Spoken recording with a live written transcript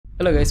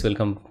Hello guys,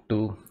 welcome to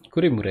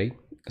Kurimurai.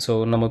 So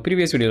நம்ம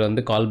previous வீடியோவில்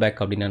வந்து callback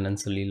அப்படின்னா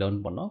என்னன்னு சொல்லி லேர்ன்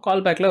பண்ணோம்.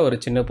 callbackல ஒரு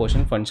சின்ன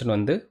போர்ஷன் ஃபங்க்ஷன்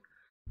வந்து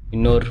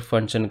இன்னொரு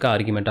ஃபங்க்ஷனுக்கு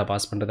ஆர்குமெண்ட்டாக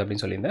பாஸ் பண்ணுறது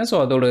அப்படின்னு சொல்லியிருந்தேன். ஸோ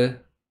அதோட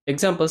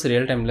எக்ஸாம்பிள்ஸ்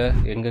ரியல் டைமில்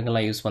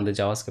எங்கெங்கெல்லாம் யூஸ் வந்து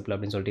ஜாவாஸ்கிரிப்டில்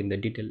அப்படின்னு சொல்லிட்டு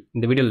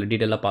இந்த வீடியோவில்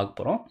டீட்டெயிலாக பார்க்க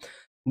போகிறோம்.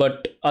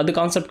 பட் அது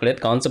கான்செப்ட்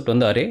கிடையாது. கான்செப்ட்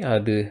வந்து அரே,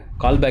 அது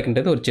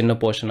கால்பேக்ன்றது ஒரு சின்ன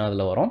போர்ஷனாக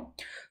அதில் வரும்.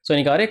 ஸோ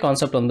இன்றைக்கி அரே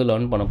கான்செப்ட் வந்து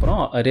லேர்ன் பண்ண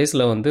போகிறோம்.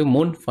 அரேஸில் வந்து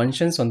 3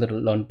 ஃபங்க்ஷன்ஸ் வந்து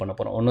லேர்ன் பண்ண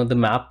போகிறோம். ஒன்று வந்து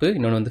மேப்பு,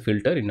 இன்னொன்று வந்து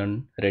ஃபில்டர், இன்னொன்று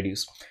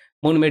ரெடியூஸ்.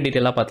 மூணுமே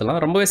டீட்டெயிலாக பார்த்துலாம்.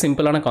 ரொம்பவே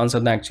சிம்பிளான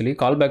கான்செப்ட் தான் ஆக்சுவலி.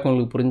 கால்பேக்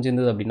உங்களுக்கு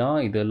புரிஞ்சிருந்தது அப்படின்னா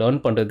இது லேர்ன்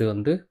பண்ணுறது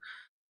வந்து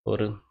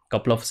ஒரு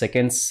couple of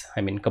seconds,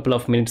 couple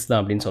of minutes தான்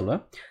அப்படின்னு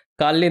சொல்லுவேன்.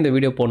 காலையில் இந்த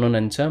வீடியோ போடணும்னு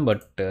நினச்சேன்,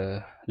 பட்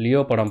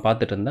லியோ படம்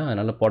பார்த்துட்டு இருந்தேன்,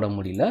 அதனால் போட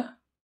முடியல.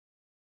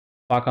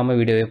 பார்க்காம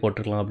வீடியோவே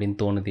போட்டுருக்கலாம் அப்படின்னு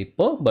தோணுது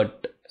இப்போது.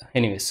 பட்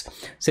எனிவேஸ்,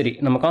 சரி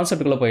நம்ம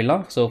கான்செப்டுக்குள்ளே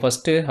போயிடலாம். ஸோ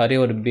ஃபஸ்ட்டு அரே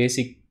ஒரு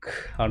பேசிக்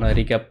ஆன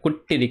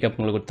குட்டி ரீகேப்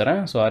உங்களுக்கு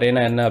கொடுத்துறேன். ஸோ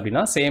அரேனா என்ன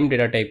அப்படின்னா சேம்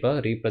டேட்டா டைப்பை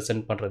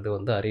ரீப்ரசென்ட் பண்ணுறது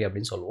வந்து அரே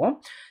அப்படின்னு சொல்லுவோம்.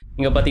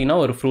 இங்கே பார்த்தீங்கன்னா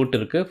ஒரு ஃப்ரூட்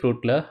இருக்குது.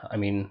 ஃப்ரூட்டில்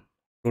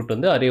ஃப்ரூட்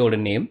வந்து அரேயோட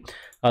நேம்.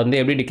 அது வந்து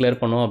எப்படி டிக்ளேர்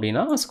பண்ணுவோம்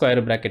அப்படின்னா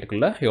ஸ்கொயர்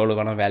ப்ராக்கெட்டுக்குள்ளே எவ்வளோ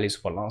வேணால் வேல்யூஸ்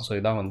பண்ணலாம். ஸோ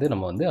இதான் வந்து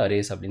நம்ம வந்து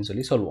அரேஸ் அப்படின்னு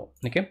சொல்லுவோம்.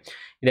 ஓகே,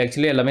 இது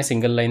ஆக்சுவலி எல்லாமே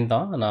சிங்கிள் லைன்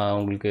தான். நான்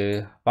உங்களுக்கு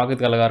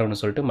பார்க்கறதுக்கு அழகாக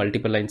சொல்லிட்டு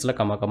மல்டிபிள் லைன்ஸில்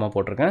கம்மா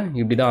போட்டிருக்கேன்.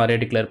 இப்படி தான் அரே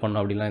டிக்ளேர்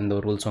பண்ணணும் அப்படிலாம் எந்த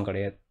ஒரு ரூல்ஸும்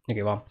கிடையாது.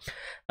 ஓகேவா?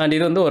 அண்ட்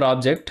இது வந்து ஒரு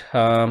ஆப்ஜெக்ட்.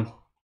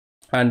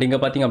 அண்ட் இங்கே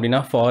பார்த்திங்க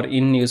அப்படின்னா ஃபார்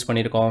இன் யூஸ்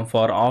பண்ணியிருக்கோம்,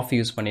 ஃபார் ஆஃப்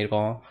யூஸ்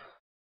பண்ணியிருக்கோம்.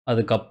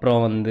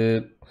 அதுக்கப்புறம் வந்து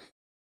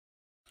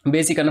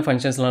பேசிக்கான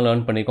ஃபங்க்ஷன்ஸ்லாம்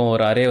லேர்ன் பண்ணியிருக்கோம்.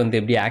 ஒரு அரே வந்து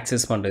எப்படி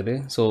ஆக்சஸ் பண்ணுறது.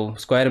 ஸோ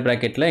ஸ்கொயர்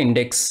ப்ராக்கெட்டில்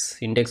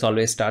இண்டெக்ஸ்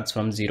ஆல்வேஸ் ஸ்டார்ட்ஸ்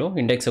ஃப்ரம் 0.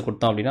 இண்டெக்ஸை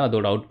கொடுத்தோம் அப்படின்னா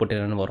அதோட அவுட்புட்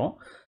என்னென்னு வரும்.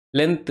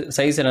 லென்த்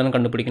சைஸ் என்னென்னு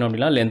கண்டுபிடிக்கணும்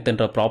அப்படின்னா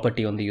லென்த்ன்ற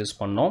ப்ராப்பர்ட்டி வந்து யூஸ்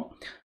பண்ணோம்.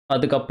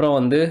 அதுக்கப்புறம்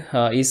வந்து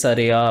இஸ்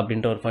அரேயா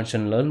அப்படின்ற ஒரு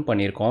ஃபங்க்ஷன் லேர்ன்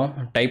பண்ணியிருக்கோம்.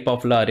 டைப்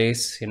ஆஃப்ல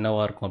அரேஸ்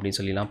என்னவாக இருக்கும் அப்படின்னு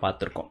சொல்லிலாம்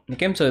பார்த்துருக்கோம்.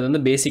 ஓகே, ஸோ இது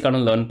வந்து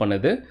பேசிக்கான லேர்ன்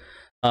பண்ணுது.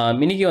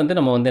 இன்னைக்கு வந்து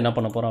நம்ம வந்து என்ன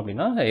பண்ண போகிறோம்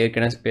அப்படின்னா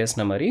ஏற்கனவே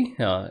பேசின மாதிரி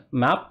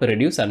map,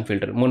 reduce and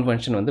filter 3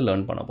 function வந்து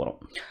லேர்ன் பண்ண போகிறோம்.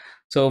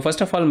 ஸோ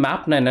ஃபர்ஸ்ட் ஆஃப் ஆல்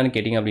மேப்னா என்னென்னு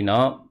கேட்டிங்க அப்படின்னா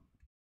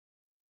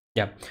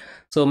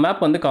ஸோ மேப்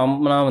வந்து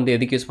காமனாக வந்து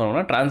எதுக்கு யூஸ்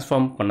பண்ணுவோம்னா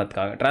ட்ரான்ஸ்ஃபார்ம்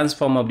பண்ணதுக்காக.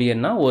 ட்ரான்ஸ்ஃபார்ம்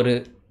அப்படின்னா ஒரு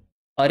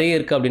அரே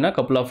இருக்குது அப்படின்னா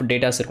couple ஆஃப்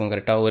டேட்டாஸ் இருக்கும்.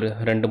 கரெக்டாக ஒரு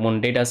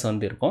 2-3 டேட்டாஸ்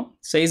வந்து இருக்கும்.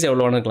 சைஸ்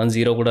எவ்வளோ இருக்கலாம்,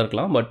 0 கூட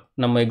இருக்கலாம். பட்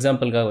நம்ம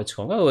எக்ஸாம்பிளுக்காக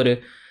வச்சுக்கோங்க, ஒரு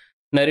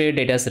நிறைய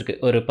டேட்டாஸ்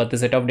இருக்குது, ஒரு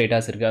 10 செட் ஆஃப்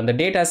டேட்டாஸ் இருக்குது. அந்த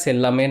டேட்டாஸ்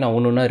எல்லாமே நான்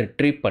ஒன்று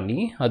ரிட்ரீவ் பண்ணி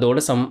அதோட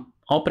சம்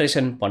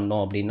ஆப்ரேஷன்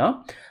பண்ணோம் அப்படின்னா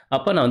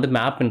அப்போ நான் வந்து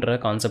மேப்ன்ற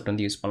கான்செப்ட்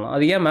வந்து யூஸ் பண்ணலாம்.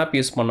 அது ஏன் மேப்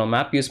யூஸ் பண்ணோம்?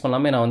 மேப் யூஸ்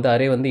பண்ணாமல் நான் வந்து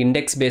அரே வந்து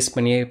இண்டெக்ஸ் பேஸ்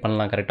பண்ணியே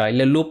பண்ணலாம். கரெக்டாக?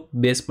 இல்லை லூப்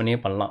பேஸ் பண்ணியே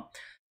பண்ணலாம்.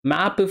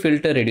 மேப்பு,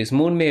 ஃபில்டர், ரெடியூஸ்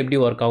மூணுமே எப்படி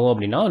ஒர்க் ஆகும்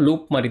அப்படின்னா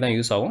லூப் மாதிரி தான்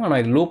யூஸ் ஆகும். ஆனால்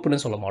இது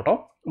லூப்னு சொல்ல மாட்டோம்.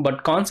 பட்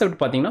கான்செப்ட்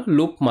பார்த்தீங்கன்னா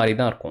லூப் மாதிரி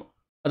தான் இருக்கும்.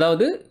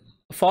 அதாவது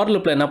ஃபார்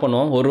லூப்பில் என்ன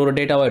பண்ணுவோம், ஒரு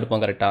டேட்டாவாக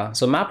எடுப்போம். கரெக்டாக?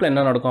 ஸோ மேப்பில்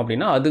என்ன நடக்கும்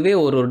அப்படின்னா அதுவே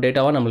ஒரு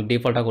டேட்டாவாக நம்மளுக்கு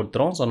டிஃபால்ட்டாக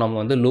கொடுத்துரும். ஸோ நம்ம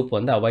வந்து லூப்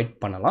வந்து அவாய்ட்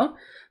பண்ணலாம்.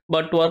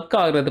 பட் ஒர்க்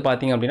ஆகுறது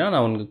பார்த்திங்க அப்படின்னா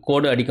நான் உங்களுக்கு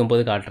கோடு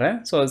அடிக்கும்போது காட்டுறேன்.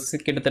 ஸோ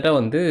கிட்டத்தட்ட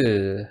வந்து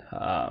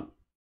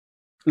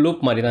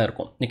லூப் மாதிரி தான்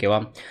இருக்கும். ஓகேவா?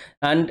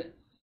 அண்ட்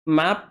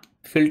மேப்,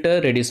 ஃபில்டர்,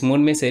 ரெடியூஸ்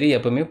மூணுமே சரி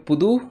எப்போவுமே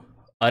புது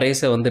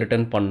அரேஸை வந்து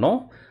ரிட்டர்ன் பண்ணோம்.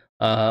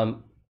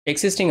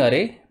 எக்ஸிஸ்டிங்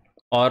அரே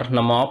ஆர்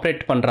நம்ம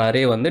ஆப்ரேட் பண்ணுற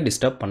அரே வந்து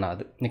டிஸ்டர்ப்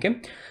பண்ணாது. ஓகே,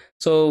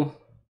 ஸோ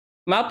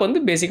மேப்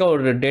வந்து பேசிக்காக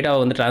ஒரு டேட்டாவை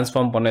வந்து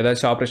ட்ரான்ஸ்ஃபார்ம் பண்ணோம்,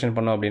 ஏதாச்சும் ஆப்ரேஷன்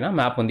பண்ணோம் அப்படின்னா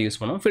மேப் வந்து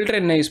யூஸ் பண்ணுவோம்.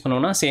 ஃபில்டர் என்ன யூஸ்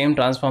பண்ணுவோம்னா சேம்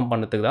ட்ரான்ஸ்ஃபார்ம்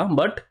பண்ணுறதுக்கு தான்,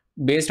 but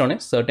based on a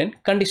certain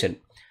condition.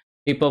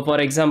 இப்போ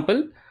for example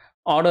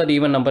order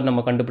even number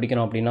நம்ம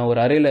கண்டுபிடிக்கணும் அப்படின்னா ஒரு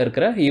அரேயில்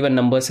இருக்கிற ஈவன்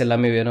நம்பர்ஸ்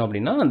எல்லாமே வேணும்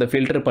அப்படின்னா அந்த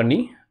ஃபில்டர் பண்ணி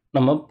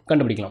நம்ம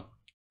கண்டுபிடிக்கலாம்.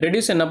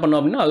 ரெடியூஸ் என்ன பண்ணோம்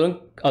அப்படின்னா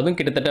அதுவும்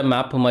கிட்டத்தட்ட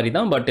மேப் மாதிரி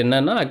தான். பட்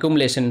என்னென்னா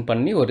அக்குமுலேஷன்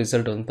பண்ணி ஒரு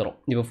ரிசல்ட் வந்து தரும்.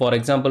 இப்போ ஃபார்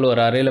எக்ஸாம்பிள்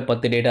ஒரு அரேயில்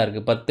 10 டேட்டா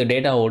இருக்குது. 10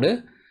 டேட்டாவோடு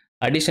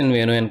அடிஷன்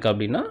வேணும் எனக்கு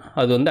அப்படின்னா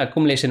அது வந்து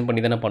அக்குமுலேஷன்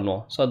பண்ணி தானே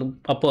பண்ணுவோம். ஸோ அது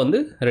அப்போ வந்து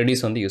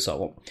ரெடியூஸ் வந்து யூஸ்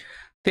ஆகும்.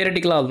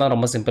 தியரட்டிக்கலாக அதுதான்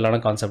ரொம்ப சிம்பிளான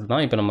கான்செப்ட்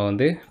தான். இப்போ நம்ம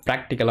வந்து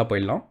ப்ராக்டிக்கலாக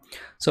போயிடலாம்.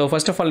 ஸோ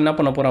ஃபர்ஸ்ட் ஆஃப் ஆல் என்ன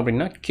பண்ண போகிறோம்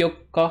அப்படின்னா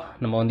கியோக்கா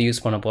நம்ம வந்து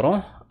யூஸ் பண்ண போகிறோம்.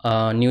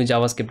 நியூ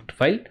ஜாவாஸ்கிரிப்ட்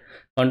ஃபைல்,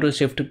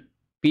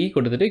 Ctrl+Shift+P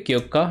கொடுத்துட்டு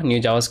கியோக்கா நியூ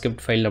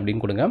ஜாவாஸ்கிரிப்ட் ஃபைல்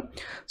அப்படின்னு கொடுங்க.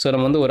 ஸோ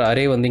நம்ம வந்து ஒரு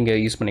அரே வந்து இங்கே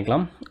யூஸ்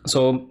பண்ணிக்கலாம்.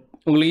 ஸோ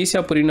உங்களுக்கு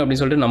ஈஸியாக புரியணும்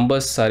அப்படின்னு சொல்லிட்டு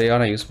நம்பர்ஸ்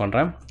அரேயாக நான் யூஸ்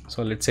பண்ணுறேன்.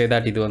 ஸோ லெட்ஸ் சே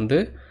தட் இது வந்து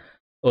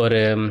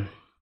ஒரு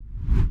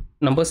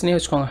நம்பர்ஸ்னே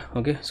வச்சுக்கோங்க.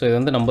 ஓகே, ஸோ இது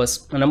வந்து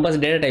நம்பர்ஸ்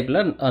டேட்டா டைப்பில்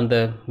அந்த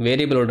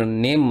வேரியபிளோட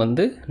நேம்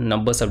வந்து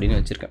நம்பர்ஸ் அப்படின்னு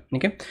வச்சுருக்கேன்.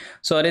 ஓகே,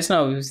 ஸோ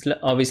அரேஸ்னால்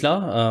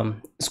ஆப்வியஸ்லாக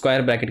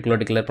ஸ்கொயர் ப்ராக்கெட்டுக்குள்ளே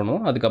டிக்ளேர்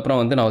பண்ணுவோம். அதுக்கப்புறம்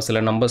வந்து நான்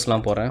சில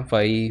நம்பர்ஸ்லாம் போகிறேன்.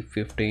 5,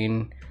 15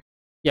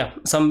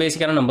 சம்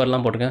பேசிக்கான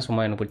நம்பர்லாம் போட்டிருக்கேன்.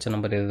 சும்மா எனக்கு பிடிச்ச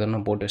நம்பர் எதுன்னு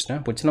நான் போட்டு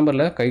வச்சிட்டேன். பிடிச்ச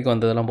நம்பரில் கைக்கு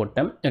வந்ததெல்லாம்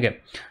போட்டேன். ஓகே,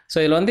 ஸோ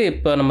இதில் வந்து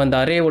இப்போ நம்ம இந்த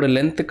அரேயோட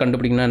லென்த்து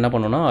கண்டுபிடிக்கணும்னா என்ன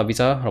பண்ணணும்னா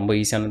ஆப்வியஸாக ரொம்ப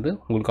ஈஸியானது.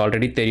 உங்களுக்கு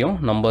ஆல்ரெடி தெரியும்.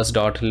 நம்பர்ஸ்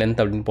டாட்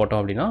லென்த் அப்படின்னு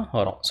போட்டோம் அப்படின்னா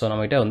வரும். ஸோ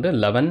நம்மகிட்ட வந்து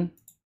 11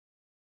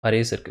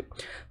 அரேஸ் இருக்குது.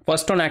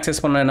 ஃபர்ஸ்ட் ஒன்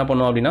ஆக்சஸ் பண்ண என்ன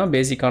பண்ணுவோம் அப்படின்னா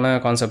பேசிக்கான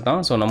கான்செப்ட்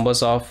தான். ஸோ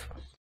நம்பர்ஸ் ஆஃப்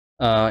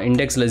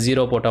இண்டெக்ஸில்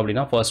 0 போட்டோம்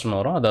அப்படின்னா ஃபர்ஸ்ட் ஒன்று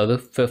வரும், அதாவது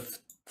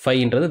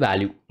 5ன்றது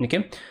வேல்யூ. ஓகே,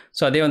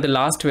 ஸோ அதே வந்து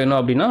லாஸ்ட் வேணும்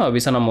அப்படின்னா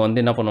விசா நம்ம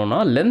வந்து என்ன பண்ணுவோம்னா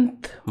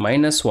லென்த்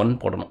 -1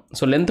 போடணும்.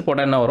 ஸோ லென்த்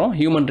போட்டால் என்ன வரும்,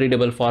 ஹியூமன்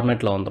ரீடபிள்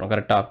ஃபார்மேட்டில் வந்துடும்.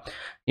 கரெக்டாக?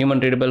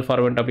 ஹியூமன் ரீடபிள்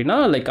ஃபார்மேட் அப்படின்னா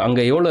லைக்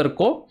அங்கே எவ்வளோ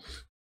இருக்கோ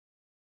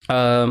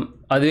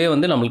அதுவே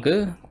வந்து நம்மளுக்கு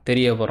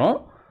தெரிய வரும்.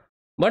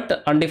 பட்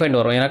அன்டிஃபைன்ட்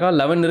வரும். எனக்கா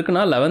 11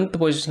 இருக்குன்னா 11th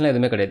பொசிஷனில்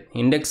எதுவுமே கிடையாது.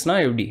 இண்டெக்ஸ்னா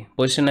எப்படி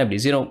பொசிஷனா எப்படி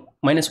 0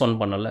 -1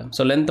 பண்ணல.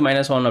 ஸோ லென்த்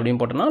 -1 அப்படின்னு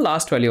போட்டோம்னா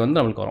லாஸ்ட் வேல்யூ வந்து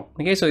நம்மளுக்கு வரும்.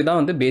 ஓகே, ஸோ இதான்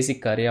வந்து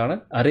பேசிக் அரேயான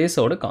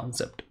அரேஸோட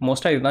கான்செப்ட்.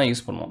 மோஸ்ட்டாக இதுதான்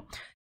யூஸ் பண்ணுவோம்.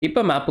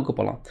 இப்போ மேப்புக்கு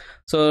போகலாம்.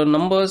 ஸோ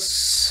நம்பர்ஸ்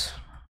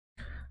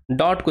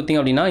டாட் குத்திங்க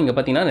அப்படின்னா இங்கே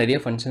பார்த்தீங்கன்னா நிறைய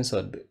ஃபங்க்ஷன்ஸ்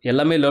வருது.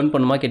 எல்லாமே லேர்ன்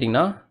பண்ணுமா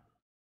கேட்டிங்கன்னா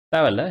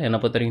தேவையில்லை, என்னை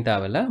பொறுத்த வரைக்கும்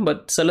தேவையில்லை.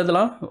 பட்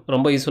சிலதெல்லாம்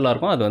ரொம்ப யூஸ்ஃபுல்லாக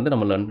இருக்கும், அது வந்து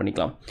நம்ம லேர்ன்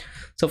பண்ணிக்கலாம்.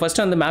 ஸோ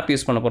ஃபஸ்ட்டு வந்து மேப்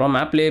யூஸ் பண்ண போகிறோம்.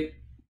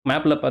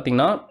 மேப்பில்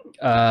பார்த்தீங்கன்னா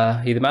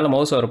இது மேலே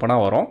மவுஸ் வரப்போனா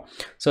வரும்.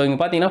 ஸோ இங்கே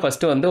பார்த்தீங்கன்னா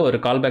ஃபஸ்ட்டு வந்து ஒரு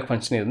கால்பேக்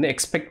ஃபங்க்ஷன் இருந்து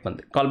எக்ஸ்பெக்ட்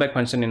வந்து கால்பேக்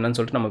ஃபங்க்ஷன் என்னன்னு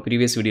சொல்லிட்டு நம்ம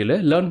ப்ரீவியஸ் வீடியோவில்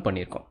லேர்ன்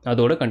பண்ணியிருக்கோம்.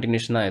 அதோட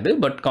கண்டினியூஷன் தான் இது.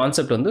 பட்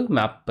கான்செப்ட் வந்து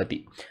மேப் பற்றி.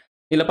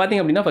 இதில்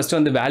பார்த்திங்க அப்படின்னா ஃபஸ்ட்டு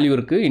வந்து வேல்யூ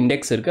இருக்குது,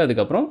 இண்டெக்ஸ் இருக்குது,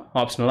 அதுக்கப்புறம்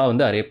ஆப்ஷனலாக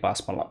வந்து அரே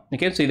பாஸ் பண்ணலாம்.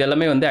 ஓகே, ஸோ இது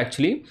எல்லாமே வந்து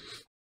ஆக்சுவலி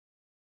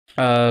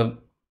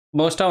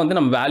மோஸ்ட்டாக வந்து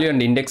நம்ம வேல்யூ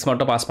அண்ட் இண்டெக்ஸ்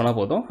மட்டும் பாஸ் பண்ணால்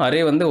போதும். அரே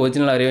வந்து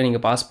ஒரிஜினல் அரேவை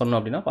நீங்கள் பாஸ் பண்ணணும்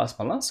அப்படின்னா பாஸ்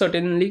பண்ணலாம்.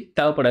 சர்டன்லி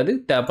தேவைப்படாது,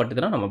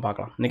 தேவைப்பட்டதுன்னா நம்ம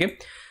பார்க்கலாம். ஓகே,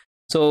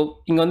 ஸோ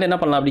இங்கே வந்து என்ன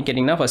பண்ணலாம் அப்படின்னு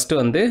கேட்டிங்கன்னா ஃபஸ்ட்டு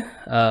வந்து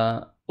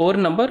ஒரு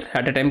number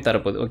at a time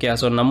தரப்போகுது. Okay,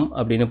 so நம்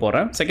அப்படின்னு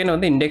போகிறேன். செகண்ட்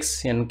வந்து இண்டெக்ஸ்,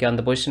 எனக்கு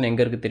அந்த பொசிஷன்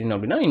எங்கே இருக்குது தெரியணும்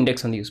அப்படின்னா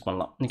இண்டெக்ஸ் வந்து யூஸ்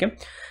பண்ணலாம். ஓகே,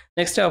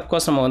 நெக்ஸ்ட்டு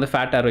அஃப்கோர்ஸ் நம்ம வந்து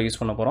ஃபேட் ஆரோ யூஸ்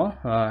பண்ண போகிறோம்.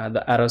 அந்த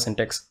ஆரோ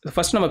சின்டெக்ஸ்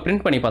ஃபஸ்ட் நம்ம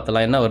பிரிண்ட் பண்ணி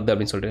பார்த்தலாம் என்ன வருது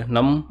அப்படின்னு சொல்லிட்டு.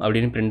 நம்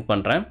அப்படின்னு பிரிண்ட்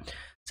பண்ணுறேன்.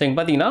 ஸோ இங்கே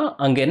பார்த்தீங்கன்னா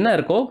அங்கே என்ன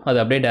இருக்கோ அது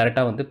அப்படியே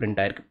டேரெக்டாக வந்து பிரிண்ட்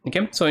ஆயிருக்கு.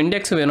 ஓகே, ஸோ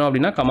இண்டெக்ஸ் வேணும்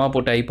அப்படின்னா கமா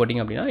போட்டு ஐ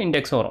போட்டிங்க அப்படின்னா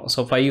இண்டெக்ஸும் வரும். ஸோ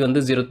 5 வந்து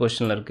 0th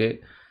பொசிஷனில் இருக்குது,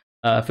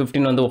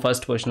 15 வந்து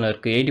ஃபர்ஸ்ட் பொசிஷனில்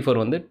இருக்குது,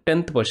 84 வந்து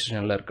 10th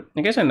பொசிஷனில் இருக்குது.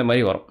 ஓகே, ஸோ இந்த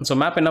மாதிரி வரும். ஸோ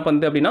மேப் என்ன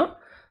பண்ணுது அப்படின்னா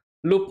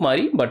லூப்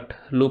மாதிரி, பட்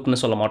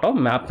லூப்னு சொல்ல மாட்டோம்,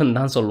 மேப்னு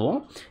தான் சொல்லுவோம்.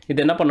 இது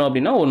என்ன பண்ணோம்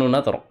அப்படின்னா ஒன்று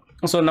ஒன்றா தரும்.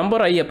 ஸோ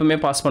நம்பர் ஐ எப்பவுமே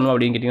பாஸ் பண்ணுவோம்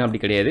அப்படின்னு கேட்டிங்கன்னா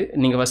அப்படி கிடையாது.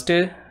 நீங்கள் ஃபஸ்ட்டு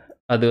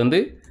அது வந்து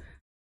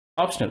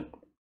ஆப்ஷனல்.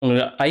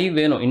 உங்களுக்கு ஐ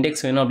வேணும்,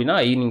 இண்டெக்ஸ் வேணும் அப்படின்னா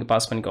ஐ நீங்கள்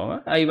பாஸ் பண்ணிக்கோங்க.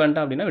 ஐ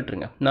வேண்டாம் அப்படின்னா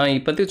விட்டுருங்க. நான்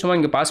இப்போதைக்கு சும்மா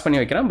இங்கே பாஸ் பண்ணி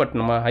வைக்கிறேன், பட்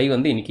நம்ம ஐ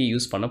வந்து இன்றைக்கி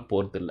யூஸ் பண்ண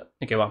போகிறது இல்லை.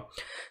 ஓகேவா?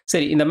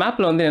 சரி, இந்த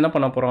மேப்பில் வந்து என்ன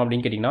பண்ண போகிறோம்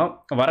அப்படின்னு கேட்டிங்கன்னா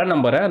வர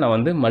நம்பரை நான்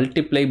வந்து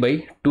மல்டிப்ளை பை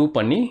 2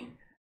 பண்ணி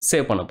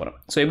சேவ் பண்ண போகிறேன்.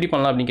 ஸோ எப்படி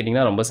பண்ணலாம் அப்படின்னு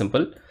கேட்டிங்கன்னா ரொம்ப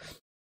simple.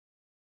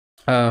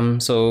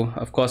 So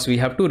of course we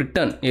have to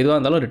return, எதுவாக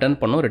இருந்தாலும் ரிட்டர்ன்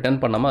பண்ணோம்.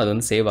 ரிட்டர்ன் பண்ணாமல் அது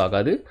வந்து சேவ்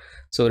ஆகாது.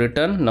 ஸோ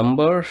ரிட்டர்ன்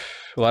நம்பர்,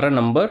 வர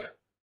number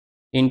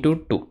into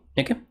 2.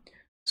 Okay,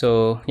 so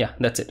yeah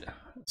that's it.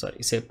 Sorry,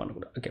 save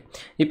பண்ணக்கூடாது. ஓகே,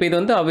 இப்போ இது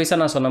வந்து ஆப்வியஸாக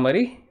நான் சொன்ன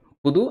மாதிரி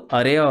புது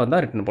அரேயாக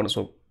தான் ரிட்டர்ன் பண்ணணும்.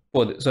 ஸோ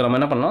போகுது. ஸோ நம்ம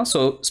என்ன பண்ணலாம், ஸோ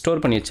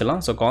ஸ்டோர் பண்ணி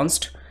வச்சிடலாம். So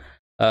கான்ஸ்ட்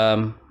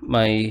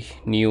my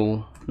new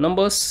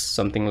numbers,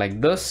 something like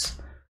this,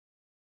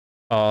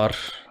 or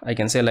I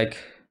can say like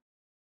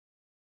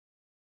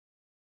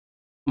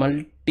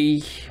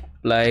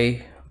multiply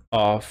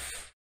of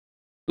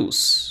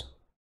 2's.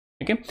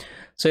 Okay,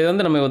 so இது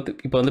வந்து நம்ம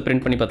இப்போ வந்து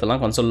பிரிண்ட் பண்ணி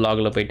பார்த்தலாம். கன்சோல்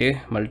லாகில் போயிட்டு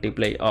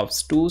multiply of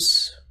 2's,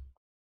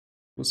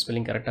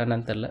 ஸ்பெல்லிங் கரெக்டாக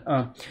என்னன்னு தெரில.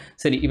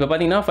 சரி, இப்போ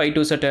பார்த்தீங்கன்னா 5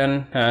 2s 10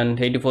 and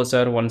 84s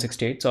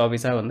 168. ஸோ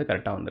ஆஃபீஸாக வந்து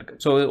கரெக்டாக வந்திருக்கு.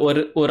 ஸோ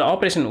ஒரு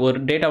ஆப்ரேஷன், ஒரு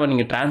டேட்டாவை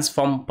நீங்கள்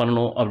ட்ரான்ஸ்ஃபார்ம்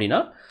பண்ணணும் அப்படின்னா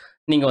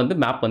நீங்கள் வந்து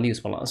மேப் வந்து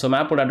யூஸ் பண்ணலாம். ஸோ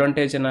மேப்போட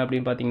அட்வான்டேஜ் என்ன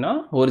அப்படின்னு பார்த்தீங்கன்னா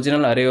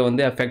ஒரிஜினல் அரேவை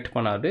வந்து எஃபெக்ட்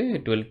பண்ணாது.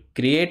 It will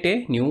create a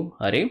new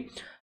array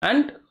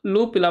and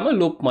loop இல்லாமல்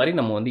லூப் மாதிரி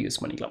நம்ம வந்து யூஸ்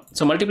பண்ணிக்கலாம்.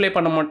 ஸோ மல்டிப்ளை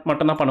பண்ண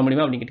மட்டும் தான் பண்ண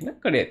முடியுமா அப்படின்னு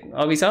கேட்டிங்கன்னா கிடையாது.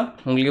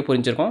 ஆஃபீஸாக உங்களுக்கே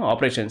புரிஞ்சிருக்கும்,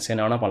 ஆப்ரேஷன்ஸ்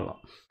என்ன வேணால் பண்ணலாம்.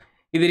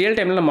 இது ரியல்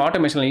டைமில் நம்ம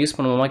ஆட்டோமேஷனில் யூஸ்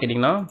பண்ணுவோமா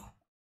கேட்டிங்கன்னா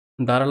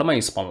தாராளமாக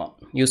யூஸ் பண்ணலாம்.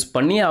 யூஸ்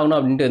பண்ணி ஆகணும்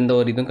அப்படின்ட்டு எந்த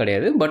ஒரு இதுவும்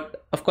கிடையாது. But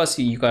of course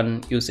you can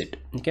use it.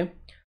 Okay,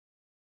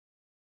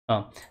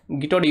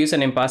 கிட்டோட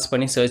user name pass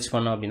பண்ணி சர்ச்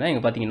பண்ணோம் அப்படின்னா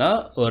இங்கே பார்த்தீங்கன்னா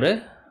ஒரு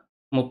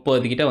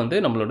 30 கிட்ட வந்து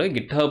நம்மளோட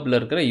கிட்ஹப்பில்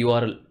இருக்கிற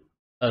யூஆர்எல்,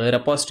 அது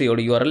ரெபாசிட்டரியோட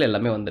யூஆர்எல்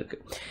எல்லாமே வந்திருக்கு.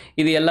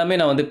 இது எல்லாமே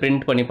நான் வந்து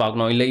பிரிண்ட் பண்ணி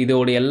பார்க்கணும், இல்லை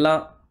இதோட எல்லா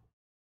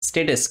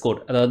ஸ்டேட்டஸ் கோட்,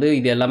 அதாவது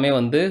இது எல்லாமே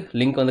வந்து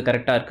லிங்க் வந்து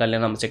கரெக்டாக இருக்கா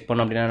இல்லையா நம்ம செக்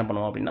பண்ணோம் அப்படின்னா என்ன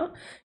பண்ணுவோம் அப்படின்னா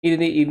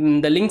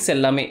இந்த லிங்க்ஸ்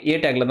எல்லாமே ஏ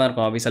டேக்கில் தான்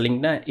இருக்கும். ஆஃபீஸாக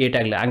லிங்க்னா ஏ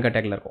டேக்கில், ஆங்கர்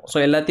டேக்கில் இருக்கும். ஸோ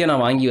எல்லாத்தையும்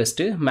நான் வாங்கி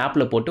வச்சுட்டு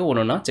மேப்பில் போட்டு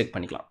ஒன்று ஒன்றா செக்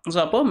பண்ணிக்கலாம். ஸோ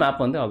அப்போது மேப்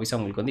வந்து ஆஃபீஸாக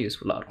உங்களுக்கு வந்து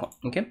யூஸ்ஃபுல்லாக இருக்கும்.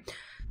 ஓகே,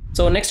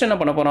 ஸோ நெக்ஸ்ட் என்ன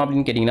பண்ண போகிறோம்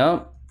அப்படின்னு கேட்டிங்கன்னா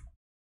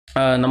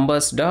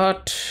நம்பர்ஸ்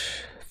டாட்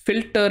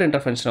ஃபில்டர்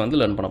இன்டர்ஃபங்க்ஷனை வந்து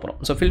லேர்ன் பண்ண போகிறோம்.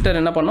 ஸோ ஃபில்டர்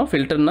என்ன பண்ணோம்,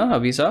 ஃபில்டர்னா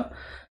ஆஃபீஸாக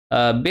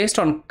பேஸ்ட்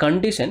ஆன்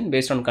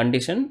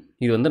கண்டிஷன்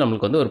இது வந்து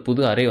நம்மளுக்கு வந்து ஒரு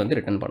புது அரே வந்து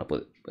ரிட்டர்ன் பண்ண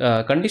போகுது.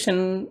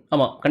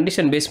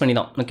 கண்டிஷன் பேஸ் பண்ணி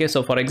தான். ஓகே,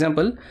 ஸோ ஃபார்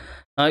எக்ஸாம்பிள்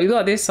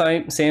இதுவும் அதே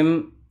சேம்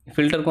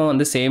ஃபில்டருக்கும்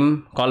வந்து சேம்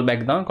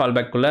கால்பேக் தான்.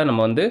 கால்பேக்குள்ளே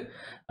நம்ம வந்து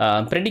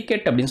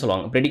ப்ரெடிகேட் அப்படின்னு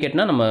சொல்லுவாங்க.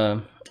 ப்ரெடிகேட்னா நம்ம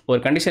ஒரு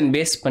கண்டிஷன்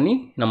பேஸ் பண்ணி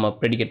நம்ம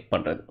ப்ரெடிகேட்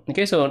பண்ணுறது.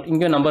 ஓகே, ஸோ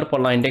இங்கேயும் நம்பர்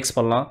போடலாம், இண்டெக்ஸ்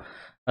பண்ணலாம்,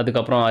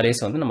 அதுக்கப்புறம் அரேஸ்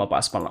வந்து நம்ம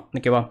பாஸ் பண்ணலாம்.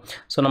 ஓகேவா?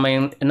 ஸோ நம்ம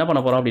என்ன பண்ண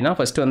போகிறோம் அப்படின்னா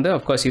ஃபஸ்ட்டு வந்து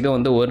அஃப்கோர்ஸ் இது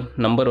வந்து ஒரு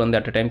நம்பர் வந்து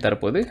அட் அ டைம்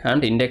தரப்போகுது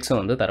அண்ட் இண்டெக்ஸும்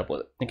வந்து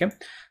தரப்போகுது. ஓகே,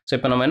 ஸோ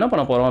இப்போ நம்ம என்ன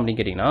பண்ண போகிறோம் அப்படின்னு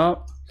கேட்டிங்கன்னா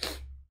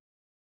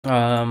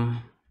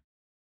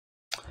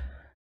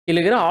இதில்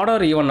இருக்கிற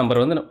ஆர்டர் ஈவன் நம்பர்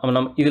வந்து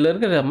நம்ம இதில்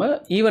இருக்கிற நம்ம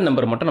ஈவன்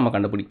நம்பர் மட்டும் நம்ம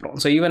கண்டுபிடிக்கிறோம்.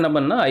 So even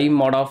நம்பர்னா I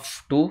mod of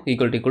 2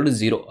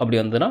 = 0 அப்படி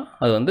வந்ததுன்னா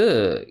அது வந்து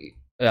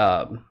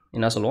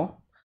என்ன சொல்லுவோம்,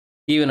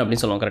 ஈவன்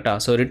அப்படின்னு சொல்லுவோம். கரெக்டாக?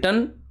 ஸோ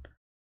ரிட்டர்ன்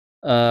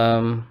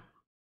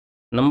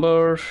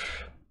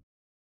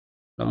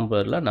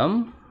நம்பரில் நம்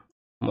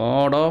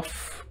mod of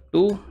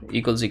 2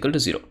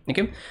 = 0.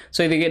 ஓகே, ஸோ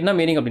இதுக்கு என்ன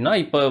மீனிங் அப்படின்னா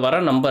இப்போ வர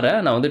நம்பரை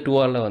நான் வந்து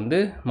 2ஆல் வந்து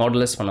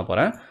மாடுலஸ் பண்ண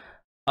போகிறேன்.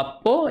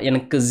 அப்போது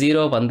எனக்கு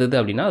 0 வந்தது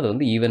அப்படின்னா அது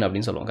வந்து ஈவன்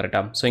அப்படின்னு சொல்லுவோம்.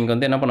 கரெக்டாக? ஸோ இங்கே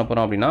வந்து என்ன பண்ண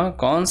போகிறோம் அப்படின்னா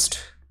கான்ஸ்ட்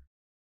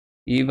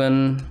even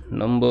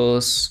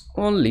numbers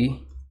only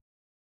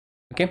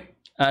okay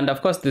and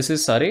of course this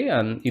is array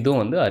and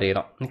இதுவும் வந்து அரே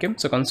தான் ஓகே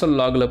ஸோ கன்சோல்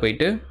லாகில்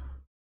போயிட்டு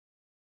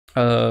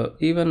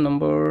even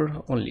number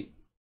only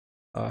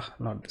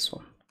not this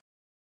one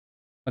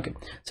okay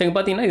so இங்கே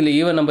பார்த்தீங்கன்னா இதில்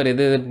ஈவன் நம்பர்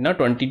எது அப்படின்னா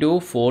 22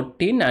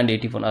 14 அண்ட்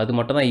 84 அது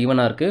மட்டும் தான்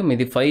ஈவனாக இருக்குது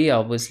மீதி 5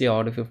 ஆப்வியஸ்லி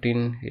ஆடு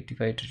 15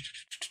 85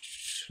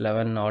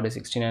 11 ஆடு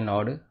 69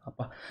 ஆடு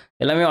அப்பா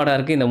எல்லாமே ஆடாக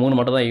இருக்குது இந்த 3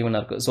 மட்டும் தான்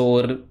ஈவனாக இருக்குது ஸோ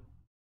ஒரு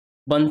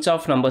bunch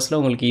of நம்பர்ஸில்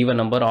உங்களுக்கு even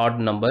number add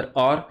number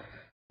R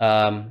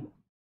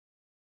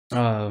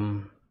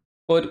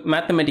ஒரு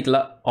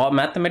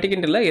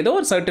மேத்தமெட்டிக்னு இல்லை ஏதோ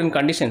ஒரு சர்டன்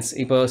கண்டிஷன்ஸ்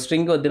இப்போ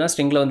ஸ்ட்ரிங் வந்துன்னா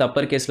ஸ்ட்ரிங்கில் வந்து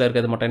அப்பர் கேஸில்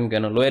இருக்கிறது மட்டும் எனக்கு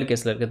வேணும் லோயர்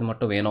கேஸில் இருக்கிறது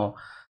மட்டும் வேணும்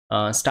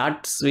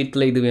ஸ்டார்ட்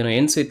ஸ்வீட்டில் இது வேணும்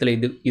என் ஸ்வீட்டில்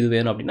இது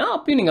வேணும் அப்படின்னா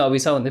அப்பயும் நீங்கள்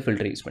ஆப்வியஸாக வந்து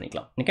ஃபில்டர் யூஸ்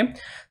பண்ணிக்கலாம் ஓகே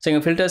ஸோ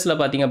எங்கள் ஃபில்டர்ஸில்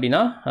பார்த்தீங்க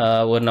அப்படின்னா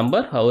ஒரு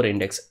நம்பர் ஒரு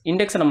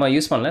இண்டெக்ஸை நம்ம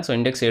யூஸ் பண்ணல ஸோ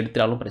இண்டெக்ஸ்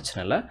எடுத்தாலும்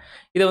பிரச்சனை இல்லை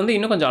இதை வந்து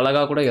இன்னும் கொஞ்சம்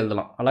அழகாக கூட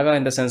எழுதலாம்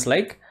அழகாக இந்த சென்ஸ்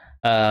லைக்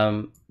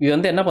இது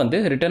வந்து என்ன பண்ணுது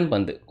ரிட்டர்ன்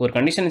பண்ணுது ஒரு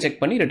கண்டிஷனை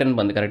செக் பண்ணி ரிட்டர்ன்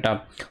பண்ணுது கரெக்டாக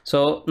ஸோ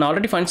நான்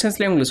ஆல்ரெடி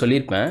ஃபங்க்ஷன்ஸ்லேயே உங்களுக்கு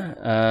சொல்லியிருப்பேன்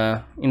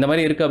இந்த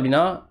மாதிரி இருக்குது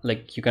அப்படின்னா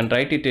like you can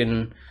write it in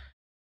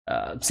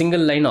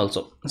single line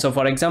also so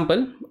for example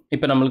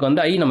இப்போ நம்மளுக்கு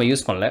வந்து ஐ நம்ம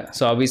யூஸ் பண்ணல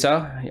ஸோ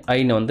ஆப்வியஸாக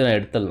ஐன்னு வந்து நான்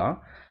எடுத்துடலாம்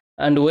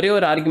அண்ட் ஒரே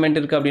ஒரு ஆர்குமெண்ட்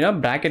இருக்குது அப்படின்னா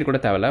ப்ராக்கெட் கூட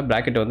தேவையில்ல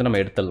ப்ராக்கெட் வந்து நம்ம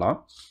எடுத்துடலாம்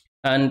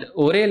அண்ட்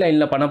ஒரே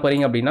லைனில் பண்ண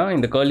போகிறீங்க அப்படின்னா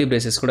இந்த கர்லி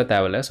பிரேசஸ் கூட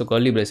தேவையில்லை ஸோ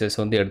கர்லி பிரேசஸ்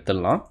வந்து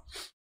எடுத்துடலாம்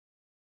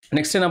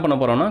நெக்ஸ்ட் என்ன பண்ண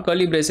போகிறோம்னா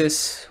கர்லி பிரேசஸ்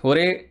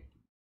ஒரே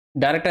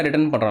டேரெக்டாக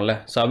ரிட்டர்ன் பண்ணுறோம்ல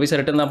ஸோ ஆப்வியஸாக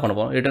ரிட்டர்ன் தான்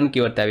பண்ணுவோம் ரிட்டர்ன்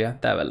கீவர்ட்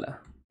தேவையில்லை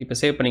இப்போ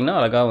சேவ் பண்ணிங்கன்னா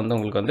அழகாக வந்து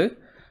உங்களுக்கு வந்து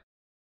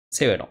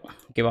சேவ் ஆகிடும்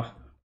ஓகேவா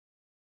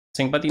ஸோ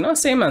இங்கே பார்த்தீங்கன்னா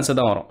சேம் ஆன்சர்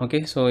தான் வரும் ஓகே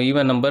ஸோ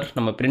ஈவன் நம்பர்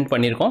நம்ம பிரிண்ட்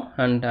பண்ணியிருக்கோம்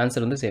அண்ட்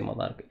ஆன்சர் வந்து சேமாக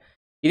தான் இருக்குது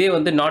இதே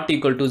வந்து நாட்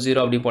ஈக்குவல் டு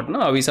 0 அப்படி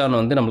போட்டோம்னா ஆப்வியஸாக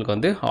வந்து நம்மளுக்கு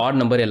வந்து ஆட்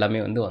நம்பர்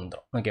எல்லாமே வந்து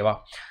வந்துடும் ஓகேவா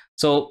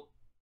ஸோ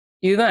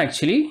இதுதான்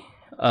ஆக்சுவலி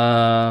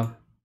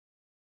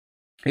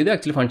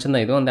ஃபங்க்ஷன்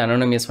தான் இது வந்து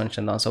அனானமியஸ்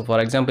ஃபங்க்ஷன் தான் ஸோ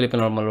ஃபார் எக்ஸாம்பிள்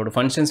இப்போ நம்மளோட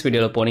ஃபங்க்ஷன்ஸ்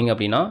வீடியோவில் போனீங்க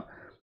அப்படின்னா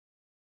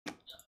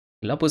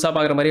எல்லாம் புதுசாக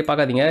பார்க்குற மாதிரியே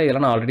பார்க்காதீங்க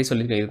இதெல்லாம் நான் ஆல்ரெடி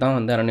சொல்லியிருக்கேன் இதுதான்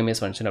வந்து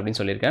அனானிமஸ் ஃபங்க்ஷன் அப்படின்னு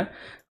சொல்லியிருக்கேன்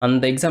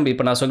அந்த எக்ஸாம்பிள்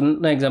இப்போ நான்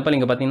சொன்ன எக்ஸாம்பிள்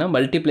இங்கே பார்த்தீங்கன்னா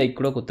மல்டிப்ளை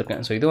கூட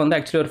கொடுத்துருக்கேன் ஸோ இது வந்து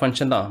ஆக்சுவலி ஒரு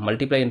ஃபங்க்ஷன் தான்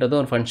மல்டிப்ளைன்றது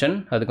ஒரு ஃபங்க்ஷன்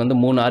அதுக்கு வந்து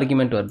 3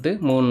 ஆர்குமெண்ட் வருது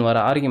 3 வர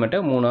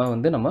ஆர்குமெண்ட்டை 3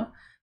 வந்து நம்ம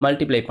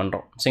மல்டிப்ளை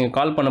பண்ணுறோம் ஸோ இங்கே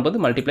கால்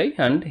பண்ணும்போது மல்டிப்ளை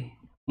அண்ட்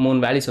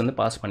 3 வேல்யூஸ் வந்து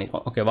பாஸ்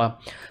பண்ணியிருக்கோம் ஓகேவா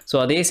ஸோ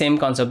அதே சேம்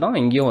கான்செப்ட்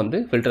தான் இங்கேயும் வந்து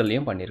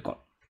ஃபில்டர்லேயும் பண்ணியிருக்கோம்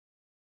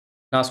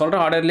நான் சொல்கிற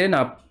ஆர்டர்லேயே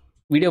நான்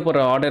வீடியோ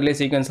போடுற ஆர்டர்லேயே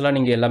சீக்வன்ஸ்லாம்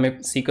நீங்கள் எல்லாமே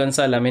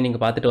சீக்வன்ஸாக எல்லாமே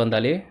நீங்கள் பார்த்துட்டு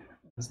வந்தாலே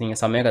நீங்கள்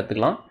செம்மையாக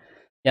கற்றுக்கலாம்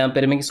என்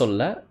பெருமைக்கு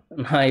சொல்லலை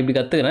நான் இப்படி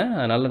கற்றுக்கிறேன்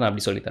அதனால் நான்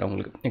அப்படி சொல்லித்தரேன்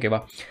உங்களுக்கு ஓகேவா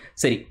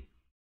சரி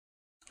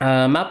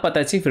மேப்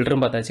பார்த்தாச்சு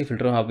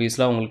ஃபில்டரும்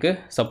ஆப்வியஸ்லாக உங்களுக்கு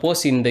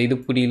சப்போஸ் இந்த இது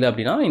புரியல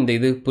அப்படின்னா இந்த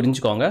இது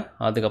புரிஞ்சுக்கோங்க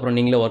அதுக்கப்புறம்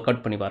நீங்களே ஒர்க்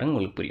அவுட் பண்ணி பாருங்கள்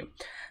உங்களுக்கு புரியும்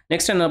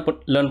நெக்ஸ்ட் என்ன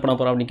லேர்ன் பண்ண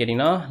போகிறோம் அப்படின்னு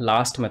கேட்டிங்கன்னா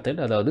லாஸ்ட்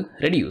மெத்தட் அதாவது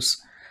ரெடியூஸ்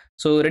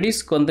ஸோ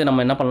ரெடியூஸ்க்கு வந்து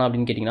நம்ம என்ன பண்ணலாம்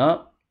அப்படின்னு கேட்டிங்கன்னா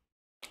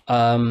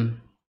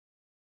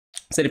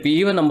சரி இப்போ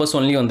ஈவன் நம்பர்ஸ்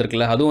ஒன்லி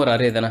வந்திருக்குல்ல அதுவும் ஒரு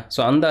அரே தானே ஸோ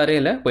அந்த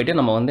அரேயில் போய்ட்டு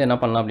நம்ம வந்து என்ன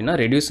பண்ணலாம் அப்படின்னா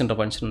ரெடியூஸ்ன்ற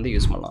ஃபங்க்ஷன் வந்து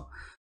யூஸ் பண்ணலாம்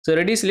ஸோ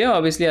ரெடியூஸ்லேயும்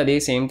ஆப்வியஸ்லி அதே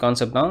சேம்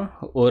கான்செப்ட் தான்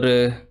ஒரு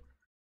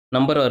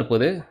நம்பர்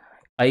வரப்போது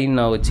ஐ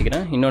நான்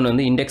வச்சுக்கிறேன் இன்னொன்று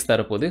வந்து இண்டெக்ஸ்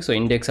தரப்போகுது ஸோ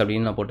இண்டெக்ஸ்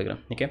அப்படின்னு நான்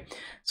போட்டுக்கிறேன் ஓகே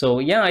ஸோ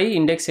ஏன் ஐ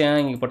இண்டெக்ஸ் ஏன்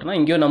இங்கே போட்டோன்னா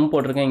இங்கேயோ நம்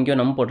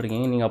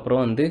போட்டிருக்கீங்க நீங்கள்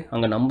அப்புறம் வந்து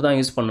அங்கே நம்பர் தான்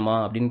யூஸ் பண்ணுமா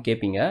அப்படின்னு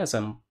கேட்பீங்க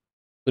சம்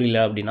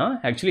புரியல அப்படின்னா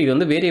ஆக்சுவலி இது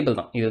வந்து வேரியபிள்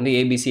தான் இது வந்து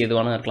ஏபிசி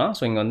எதுவானா இருக்கலாம்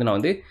ஸோ இங்கே வந்து நான்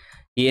வந்து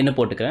ஏன்னு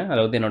போட்டுக்கிறேன்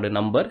அதாவது என்னோடய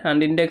நம்பர்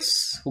அண்ட் இண்டெக்ஸ்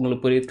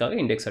உங்களுக்கு புரியறதுக்காக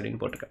இண்டெக்ஸ்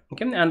அப்படின்னு போட்டுக்கிறேன்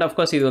ஓகே அண்ட்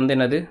ஆஃப்கோர்ஸ் இது வந்து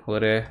என்னது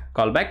ஒரு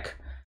கால்பேக்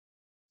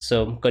ஸோ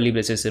கர்லி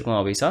பிரேசஸ் இருக்கும்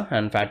ஆப்வியஸாக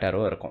அண்ட் ஃபேட்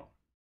ஆரோ இருக்கும்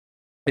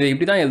இது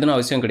இப்படி தான் எழுதணும்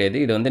அவசியம் கிடையாது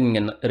இது வந்து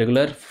நீங்கள்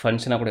ரெகுலர்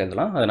ஃபங்க்ஷனாக கூட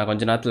எழுதலாம் அதை நான்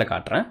கொஞ்சம் நேரத்தில்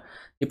காட்டுறேன்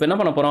இப்போ என்ன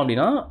பண்ண போகிறோம்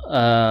அப்படின்னா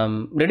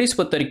ரெடியூஸ்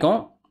பொறுத்த வரைக்கும்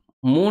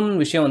 3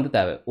 விஷயம் வந்து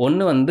தேவை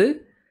ஒன்று வந்து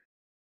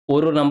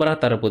ஒரு நம்பராக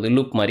தரப்போகுது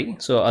லூப் மாதிரி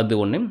ஸோ அது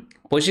ஒன்று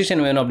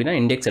பொசிஷன் வேணும் அப்படின்னா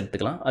இண்டெக்ஸ்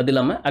எடுத்துக்கலாம் அது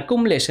இல்லாமல்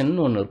அக்குமுலேஷன்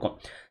ஒன்று இருக்கும்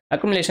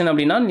அக்குமுலேஷன்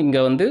அப்படின்னா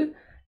நீங்கள் வந்து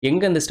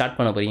எங்கேருந்து ஸ்டார்ட்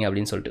பண்ண போகிறீங்க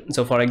அப்படின்னு சொல்லிட்டு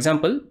ஸோ ஃபார்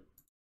எக்ஸாம்பிள்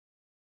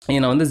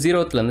நான் வந்து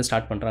 0த்துலேருந்து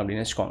ஸ்டார்ட் பண்ணுறேன்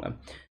அப்படின்னு வச்சுக்கோங்க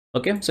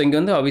ஓகே ஸோ இங்கே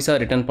வந்து ஆப்வியஸாக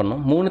ரிட்டர்ன் பண்ணணும்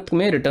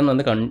 3த்துக்குமே ரிட்டர்ன்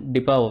வந்து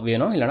கண்டிப்பாக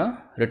வேணும் இல்லைனா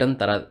ரிட்டர்ன்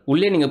தராது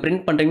உள்ளே நீங்கள்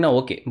பிரிண்ட் பண்ணுறீங்கன்னா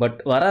ஓகே பட்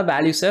வர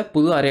வேல்யூஸை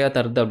புது அறையாக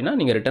தருது அப்படின்னா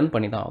நீங்கள் ரிட்டர்ன்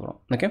பண்ணி தான் ஆகணும்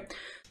ஓகே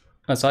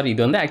சாரி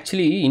இது வந்து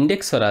ஆக்சுவலி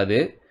இண்டெக்ஸ் வராது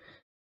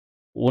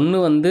ஒன்று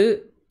வந்து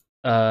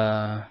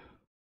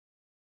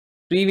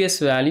ப்ரீவியஸ்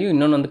வேல்யூ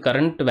இன்னொன்று வந்து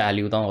கரண்ட்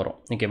வேல்யூ தான் வரும்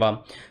ஓகேவா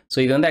ஸோ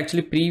இது வந்து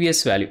ஆக்சுவலி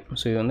ப்ரீவியஸ் வேல்யூ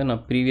ஸோ இது வந்து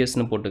நான்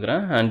ப்ரீவியஸ்னு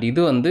போட்டுக்கிறேன் அண்ட்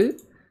இது வந்து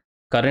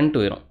கரண்ட்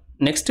வரும்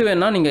நெக்ஸ்ட்டு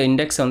வேணால் நீங்கள்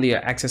இண்டெக்ஸ் வந்து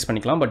ஆக்சஸ்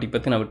பண்ணிக்கலாம் பட்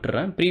இப்போதைக்கு நான்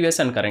விட்டுறேன் ப்ரீவியஸ்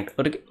அண்ட் கரண்ட்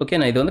ஓகே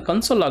நான் இது வந்து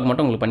கன்சோல் லாக்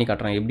மட்டும் உங்களுக்கு பண்ணி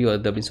காட்டுறேன் எப்படி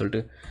வருது அப்படின்னு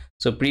சொல்லிட்டு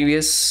so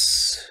previous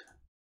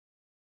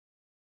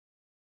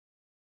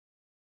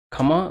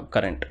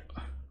current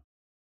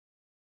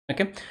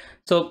okay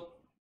so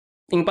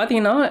இங்கே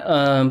பார்த்தீங்கன்னா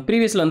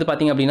ப்ரீவியஸில் வந்து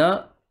பார்த்தீங்க அப்படின்னா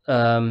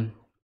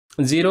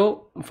 0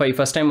 5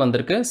 ஃபஸ்ட் டைம்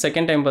வந்திருக்கு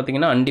செகண்ட் டைம்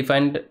பார்த்தீங்கன்னா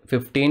அன்டிஃபைன்ட்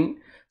 15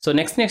 ஸோ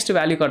நெக்ஸ்ட்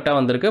வேல்யூ கரெக்டாக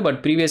வந்திருக்கு பட்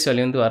ப்ரீவியஸ்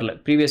வேல்யூ வந்து வரல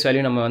ப்ரீவியஸ்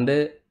வேல்யூ நம்ம வந்து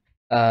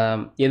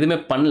எதுவுமே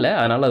பண்ணல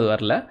அதனால் அது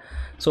வரல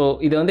ஸோ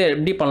இதை வந்து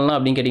எப்படி பண்ணலாம்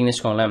அப்படின்னு கேட்டிங்கன்னு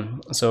வச்சுக்கோங்களேன்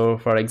ஸோ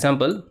ஃபார்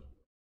எக்ஸாம்பிள்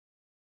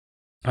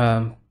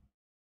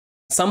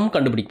சம்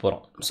கண்டுபிடிக்க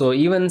போகிறோம் ஸோ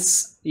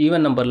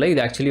ஈவன் நம்பரில்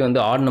இது ஆக்சுவலி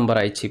வந்து ஆட் நம்பர்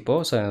ஆயிடுச்சு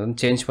இப்போது ஸோ வந்து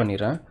சேஞ்ச்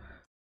பண்ணிடுறேன்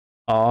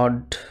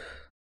ஆட்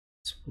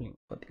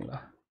பார்த்தீங்களா,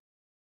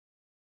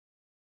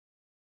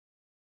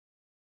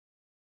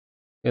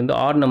 இது வந்து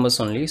odd numbers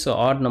only. So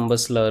add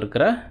நம்பர்ஸில்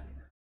இருக்கிற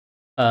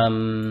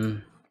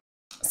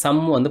சம்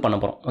வந்து பண்ண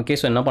போகிறோம். ஓகே,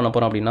 ஸோ என்ன பண்ண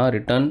போகிறோம் அப்படின்னா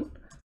ரிட்டர்ன்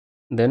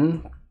தென்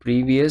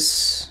previous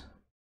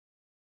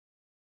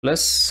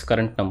plus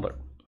current number.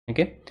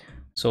 Okay,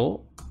 so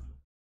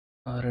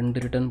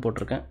 2 return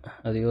போட்டிருக்கேன்,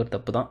 அதுவே ஒரு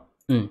தப்பு தான்.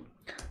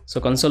 ஸோ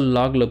கன்சோல்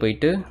லாகில்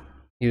போயிட்டு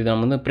இது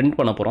நம்ம வந்து பிரிண்ட்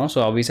பண்ண போகிறோம். ஸோ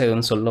ஆப்வியஸாக இது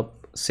வந்து சொல்ல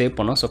சேவ்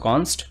பண்ணோம். ஸோ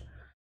கான்ஸ்ட்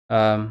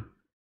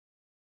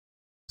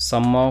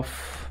சம் ஆஃப்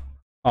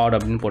ஆட்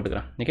அப்படின்னு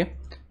போட்டுக்கிறேன். Okay,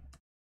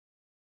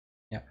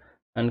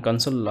 and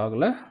console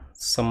லாகில்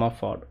some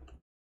of add.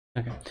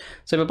 Okay,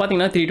 so இப்போ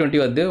பார்த்தீங்கன்னா 320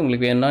 வருது.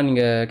 உங்களுக்கு வேணும்னா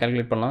நீங்கள்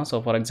கேல்குலேட் பண்ணலாம். ஸோ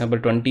ஃபார்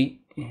எக்ஸாம்பிள் 20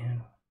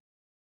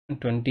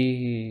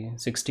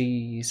 60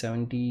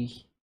 70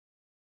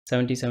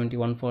 70 70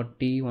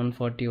 140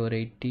 140 ஒரு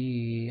 80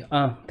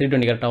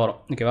 320 கரெக்டாக வரும்.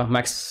 ஓகேவா,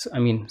 மேக்ஸ்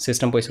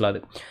சிஸ்டம் போய் சொல்லாது.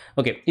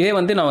 ஓகே, இதே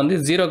வந்து நான் வந்து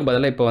 0க்கு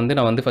பதிலாக இப்போ வந்து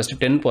நான் வந்து ஃபஸ்ட்டு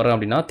 10 போகிறேன்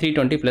அப்படின்னா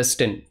 320 +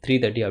 10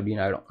 330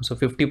 அப்படின்னு ஆகிடும். ஸோ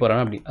 50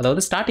 போகிறேன் அப்படி.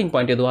 அதாவது ஸ்டார்டிங்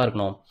பாயிண்ட் எதுவாக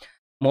இருக்கணும்,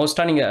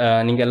 மோஸ்ட்டாக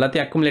நீங்கள்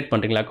எல்லாத்தையும் அக்குமுலேட்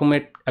பண்ணுறீங்களா,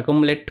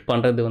 அக்குமுலேட்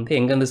பண்ணுறது வந்து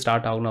எங்கேருந்து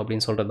ஸ்டார்ட் ஆகணும்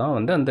அப்படின்னு சொல்கிறது தான்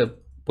வந்து அந்த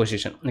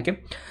பொசிஷன். ஓகே,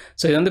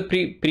 ஸோ இது வந்து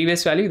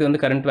ப்ரீவியஸ் வேல்யூ, இது வந்து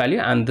current value,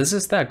 and this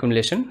is the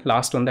accumulation.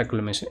 Last வந்து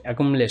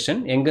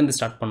அக்குமுலேஷன் எங்கேருந்து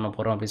ஸ்டார்ட் பண்ண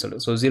போகிறோம் அப்படின்னு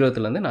சொல்லிட்டு. ஸோ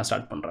 0த்துலேருந்து நான்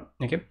ஸ்டார்ட் பண்ணுறேன்.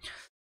 Okay,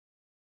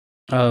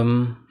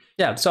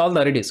 so all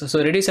the reduce. So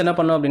reduce என்ன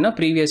பண்ணோம் அப்படின்னா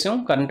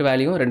ப்ரீவியஸும் கரண்ட்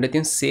வேல்யூவும்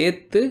ரெண்டுத்தையும்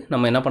சேர்த்து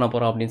நம்ம என்ன பண்ண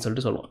போகிறோம் அப்படின்னு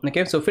சொல்லிட்டு சொல்லுவோம்.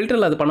 ஓகே, ஸோ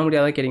ஃபில்டரில் அது பண்ண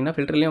முடியாதா கேட்டிங்கன்னா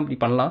ஃபில்டர்லையும் அப்படி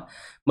பண்ணலாம்.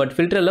 பட்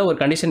ஃபில்டரில் ஒரு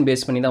கண்டிஷன்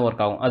பேஸ் பண்ணி தான்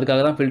ஒர்க் ஆகும்.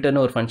 அதுக்காக தான்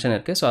ஃபில்டர்னு ஒரு ஃபங்க்ஷன்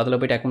இருக்குது. ஸோ அதில்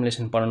போய்ட்டு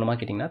அக்குமுலேஷன் பண்ணணுமா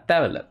கேட்டிங்கன்னா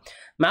தேவையில்லை.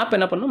 மேப்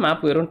என்ன பண்ணணும்,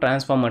 மேப் வெறும்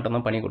ட்ரான்ஸ்ஃபார்ம் மட்டும்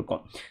தான் பண்ணி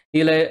கொடுக்கும்.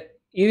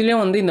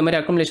 இதுலேயும் வந்து இந்த மாதிரி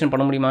அக்குமுலேஷன்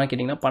பண்ண முடியுமா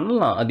கேட்டிங்கன்னா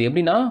பண்ணலாம். அது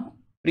எப்படின்னா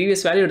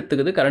ப்ரீவியஸ் வேல்யூ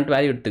எடுத்துக்குது, கரண்ட்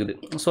வேல்யூ எடுத்துக்குது.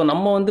 ஸோ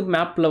நம்ம வந்து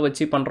மேப்பில்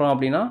வச்சு பண்ணுறோம்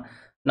அப்படின்னா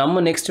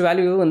நம்ம நெக்ஸ்ட்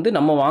வேல்யூ வந்து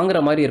நம்ம வாங்குற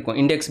மாதிரி இருக்கும்,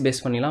 இண்டெக்ஸ் பேஸ்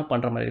பண்ணிலாம்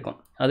பண்ணுற மாதிரி இருக்கும்.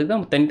 அதுக்கு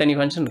தான் தனி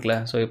ஃபங்க்ஷன் இருக்குல்ல.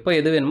 ஸோ எப்போ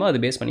எது வேணுமோ அது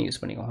பேஸ் பண்ணி யூஸ்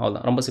பண்ணிக்கோம்.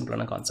 அவ்வளோதான், ரொம்ப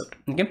சிம்பிளான concept.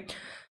 Okay,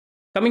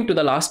 coming to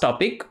the last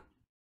topic.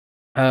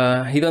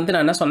 இது வந்து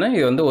நான் என்ன சொன்னேன்,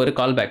 இது வந்து ஒரு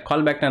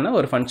கால்பேக்னா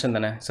ஒரு ஃபங்க்ஷன்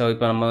தானே. ஸோ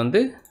இப்போ நம்ம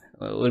வந்து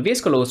ஒரு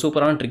VS ஒரு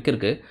சூப்பரான ட்ரிக்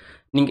இருக்குது.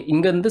 நீங்கள்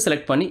இங்கேருந்து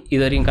செலக்ட் பண்ணி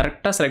இது வரையும்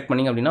கரெக்டாக செலக்ட்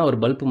பண்ணிங்க அப்படின்னா ஒரு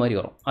பல்ப் மாதிரி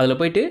வரும். அதில்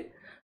போய்ட்டு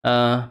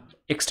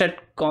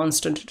எக்ஸ்ட்ராக்ட்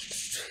கான்ஸ்டன்ட்,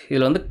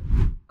 இதில் வந்து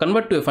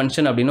கன்வெர்ட் டு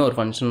ஃபங்க்ஷன் அப்படின்னு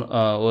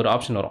ஒரு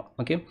ஆப்ஷன் வரும்.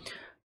 ஓகே,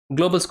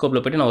 குளோபல்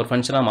ஸ்கோப்பில் போய்ட்டு நான் ஒரு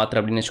ஃபங்க்ஷனாக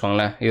மாற்றுறேன் அப்படின்னு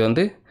வச்சுக்கோங்களேன். இது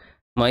வந்து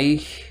my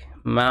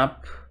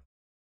map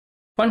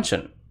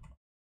function.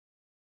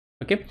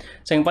 Okay,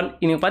 so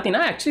நீங்கள்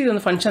பார்த்தீங்கன்னா ஆக்சுவலி இது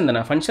வந்து ஃபங்க்ஷன்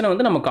தானே. ஃபங்க்ஷனை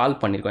வந்து நம்ம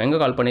கால் பண்ணியிருக்கோம். எங்கே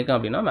கால் பண்ணியிருக்கோம்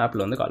அப்படின்னா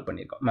மேப்பில் வந்து கால்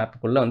பண்ணியிருக்கோம்,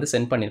 மேப்புக்குள்ளே வந்து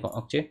சென்ட் பண்ணியிருக்கோம்.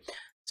 ஓகே,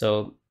 ஸோ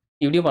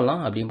இப்படியும்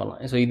பண்ணலாம், அப்படியும்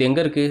பண்ணலாம். ஸோ இது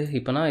எங்கே இருக்குது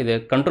இப்போனா, இது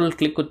கண்ட்ரோல்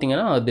கிளிக்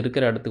கொடுத்தீங்கன்னா அது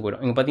இருக்கிற இடத்துக்கு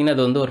போய்டும். இங்கே பார்த்தீங்கன்னா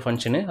அது வந்து ஒரு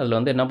ஃபங்க்ஷனு, அதில்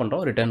வந்து என்ன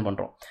பண்ணுறோம், ரிட்டர்ன்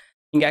பண்ணுறோம்.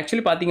 இங்கே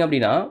ஆக்சுவலி பார்த்தீங்க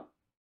அப்படின்னா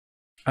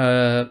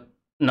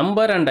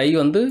நம்பர் அண்ட் ஐ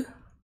வந்து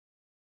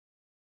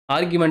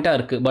ஆர்குமெண்ட்டாக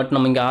இருக்குது. பட்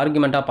நம்ம இங்கே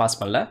ஆர்குமெண்ட்டாக பாஸ்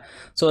பண்ணல.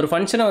 ஸோ ஒரு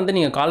ஃபங்க்ஷனை வந்து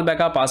நீங்கள்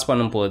கால்பேக்காக பாஸ்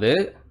பண்ணும்போது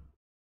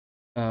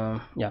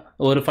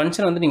ஒரு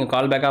ஃபங்க்ஷனை வந்து நீங்கள்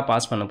கால்பேக்காக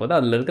பாஸ் பண்ணும்போது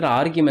அதில் இருக்கிற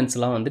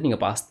ஆர்குமெண்ட்ஸ்லாம் வந்து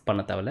நீங்கள் பாஸ்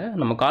பண்ண தேவையில்ல.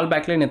 நம்ம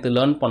கால்பேக்கில் நேற்று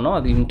லேர்ன் பண்ணோம்,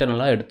 அது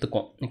இன்டர்னலாக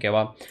எடுத்துக்கும்.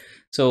 ஓகேவா,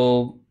 ஸோ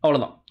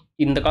அவ்வளோதான்.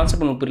 இந்த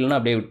கான்செப்ட் உங்களுக்கு புரியலன்னா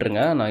அப்படியே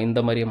விட்டுருங்க, நான் இந்த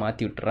மாதிரியே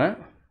மாற்றி விட்டுறேன்.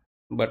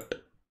 பட்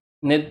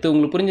நேற்று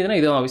உங்களுக்கு புரிஞ்சதுன்னா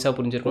இதுவும் ஆஃபீஸாக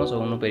புரிஞ்சிருக்கும். ஸோ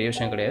ஒன்றும் பெரிய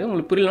விஷயம் கிடையாது.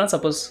 உங்களுக்கு புரியலன்னா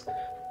சப்போஸ்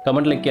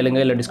கமெண்ட்டில் கேளுங்க,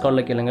 இல்லை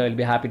டிஸ்கவுண்டில் கேளுங்க, will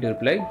be happy to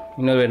reply.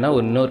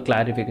 இன்னொரு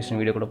கிளாரிஃபிகேஷன்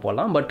வீடியோ கூட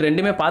போடலாம். பட்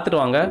ரெண்டுமே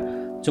பார்த்துட்டு வாங்க,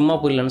 சும்மா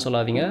புரியலன்னு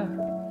சொல்லாதீங்க.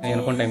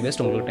 எனக்கும் டைம்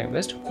வேஸ்ட், உங்களுக்கு டைம்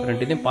வேஸ்ட்.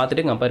 ரெண்டுத்தையும்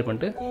பார்த்துட்டு கம்பேர்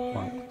பண்ணிட்டு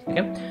வாங்க.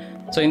 ஓகே,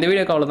 ஸோ இந்த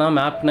வீடியோக்கு அவ்வளோதான்.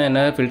 மேப்னா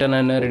என்ன, ஃபில்டர்னா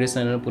என்ன,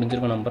 ரெடியூஸ்னா என்ன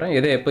புரிஞ்சிருக்கும் நம்புறேன்.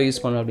 எதை எப்போ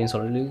யூஸ் பண்ணணும் அப்படின்னு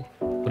சொல்லி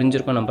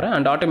புரிஞ்சிருக்கும் நம்புறேன்.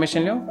 அண்ட்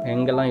ஆட்டோமேஷன்லையும்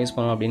எங்கெல்லாம் யூஸ்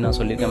பண்ணணும் அப்படின்னு நான்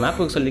சொல்லியிருக்கேன்.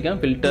 மேப்புக்கு சொல்லியிருக்கேன்,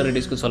 ஃபில்டர்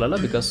ரெடியூஸ்க்கு சொல்லலை,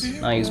 பிகாஸ்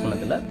நான் யூஸ்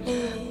பண்ணதில்லை,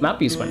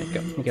 மேப் யூஸ்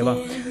பண்ணியிருக்கேன். ஓகேவா,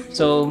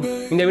 ஸோ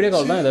இந்த வீடியோக்கு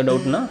அவ்வளோதான். ஏதாவது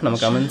டவுட்னா நம்ம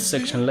கமெண்ட்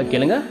செக்ஷனில்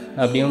கேளுங்க.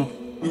 அப்படியும்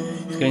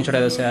ஸ்க்ரீன்ஷாட்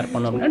ஏதாவது ஷேர்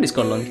பண்ணோம் அப்படின்னா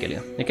டிஸ்கவுண்டில் வந்து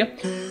கேளுங்க. ஓகே,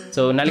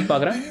 ஸோ நாளைக்கு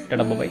பார்க்குறேன்.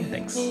 Tata, by,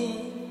 thanks.